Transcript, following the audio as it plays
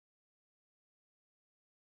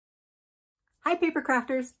Hi paper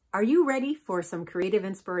crafters, are you ready for some creative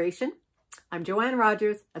inspiration? I'm Joanne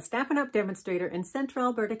Rogers, a Stampin' Up! Demonstrator in Central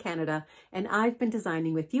Alberta, Canada, and I've been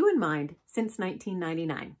designing with you in mind since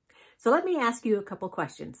 1999. So let me ask you a couple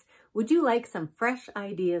questions. Would you like some fresh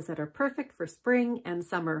ideas that are perfect for spring and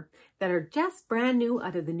summer, that are just brand new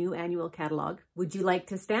out of the new annual catalog? Would you like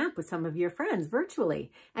to stamp with some of your friends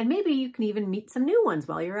virtually? And maybe you can even meet some new ones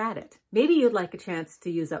while you're at it. Maybe you'd like a chance to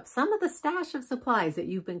use up some of the stash of supplies that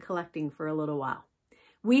you've been collecting for a little while.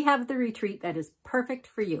 We have the retreat that is perfect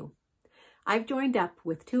for you. I've joined up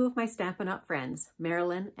with two of my Stampin' Up! Friends,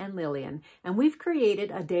 Marilyn and Lillian, and we've created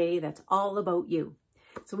a day that's all about you.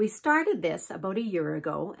 So we started this about a year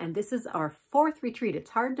ago, and this is our fourth retreat. It's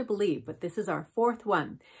hard to believe, but this is our fourth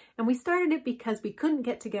one. And we started it because we couldn't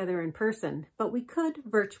get together in person, but we could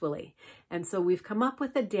virtually. And so we've come up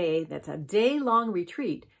with a day that's a day-long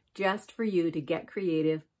retreat just for you to get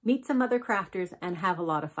creative, meet some other crafters, and have a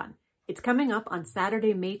lot of fun. It's coming up on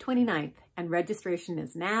Saturday, May 29th, and registration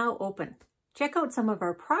is now open. Check out some of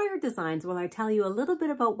our prior designs while I tell you a little bit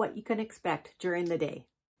about what you can expect during the day.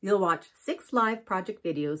 You'll watch 6 live project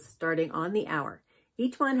videos starting on the hour.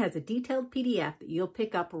 Each one has a detailed PDF that you'll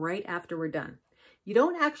pick up right after we're done. You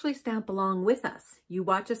don't actually stamp along with us. You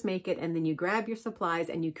watch us make it, and then you grab your supplies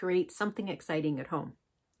and you create something exciting at home.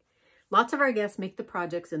 Lots of our guests make the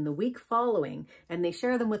projects in the week following, and they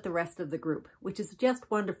share them with the rest of the group, which is just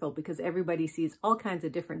wonderful because everybody sees all kinds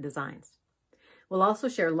of different designs. We'll also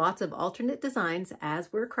share lots of alternate designs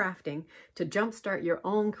as we're crafting to jumpstart your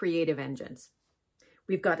own creative engines.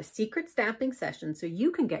 We've got a secret stamping session so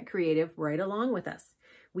you can get creative right along with us.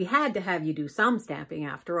 We had to have you do some stamping.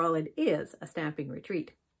 After all, it is a stamping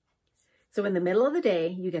retreat. So in the middle of the day,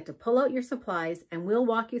 you get to pull out your supplies and we'll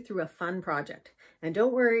walk you through a fun project. And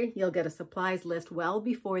don't worry, you'll get a supplies list well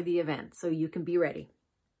before the event so you can be ready.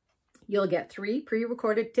 You'll get 3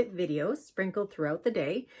 pre-recorded tip videos sprinkled throughout the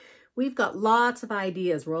day. We've got lots of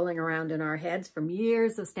ideas rolling around in our heads from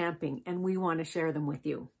years of stamping, and we want to share them with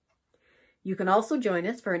you. You can also join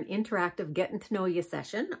us for an interactive getting to know you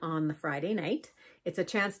session on the Friday night. It's a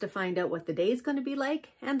chance to find out what the day is going to be like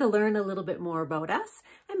and to learn a little bit more about us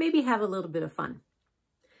and maybe have a little bit of fun.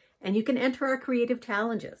 And you can enter our creative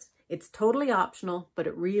challenges. It's totally optional, but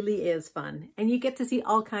it really is fun. And you get to see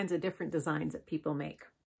all kinds of different designs that people make.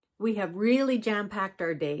 We have really jam-packed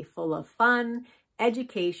our day full of fun,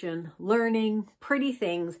 education, learning, pretty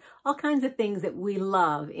things, all kinds of things that we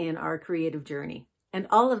love in our creative journey. And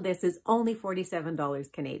all of this is only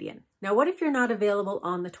 $47 Canadian. Now, what if you're not available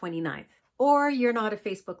on the 29th? Or you're not a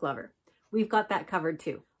Facebook lover? We've got that covered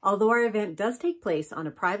too. Although our event does take place on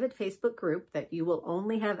a private Facebook group that you will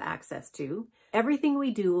only have access to, everything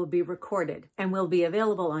we do will be recorded and will be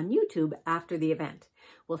available on YouTube after the event.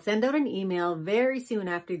 We'll send out an email very soon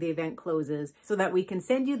after the event closes so that we can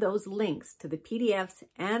send you those links to the PDFs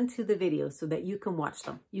and to the videos so that you can watch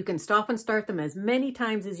them. You can stop and start them as many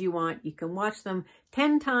times as you want. You can watch them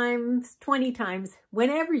 10 times, 20 times,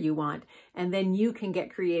 whenever you want, and then you can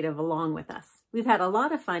get creative along with us. We've had a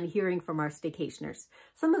lot of fun hearing from our staycationers.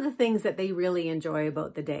 Some of the things that they really enjoy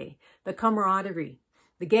about the day, the camaraderie,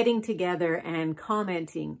 the getting together and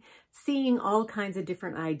commenting, seeing all kinds of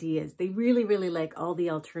different ideas. They really, really like all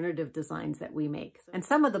the alternative designs that we make. And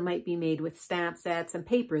some of them might be made with stamp sets and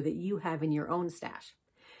paper that you have in your own stash.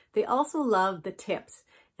 They also love the tips.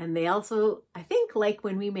 And they also, I think, like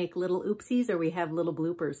when we make little oopsies or we have little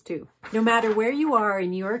bloopers too. No matter where you are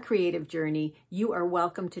in your creative journey, you are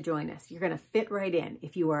welcome to join us. You're going to fit right in.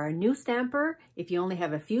 If you are a new stamper, if you only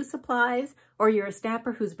have a few supplies, or you're a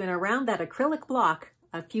stamper who's been around that acrylic block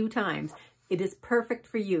a few times, it is perfect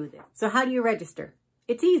for you. So how do you register?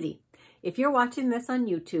 It's easy. If you're watching this on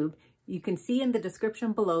YouTube, you can see in the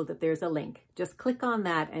description below that there's a link. Just click on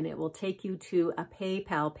that and it will take you to a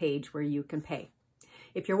PayPal page where you can pay.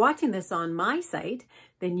 If you're watching this on my site,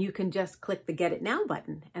 then you can just click the Get It Now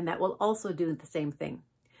button, and that will also do the same thing.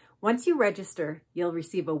 Once you register, you'll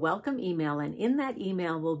receive a welcome email, and in that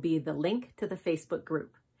email will be the link to the Facebook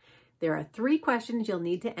group. There are 3 questions you'll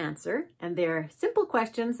need to answer, and they're simple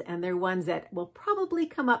questions, and they're ones that will probably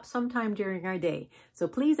come up sometime during our day. So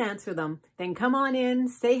please answer them, then come on in,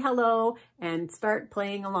 say hello, and start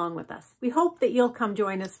playing along with us. We hope that you'll come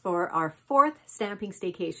join us for our 4th Stamping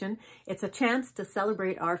Staycation. It's a chance to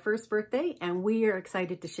celebrate our 1st birthday, and we are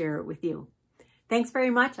excited to share it with you. Thanks very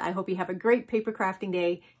much. I hope you have a great paper crafting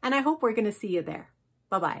day, and I hope we're going to see you there.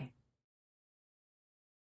 Bye-bye.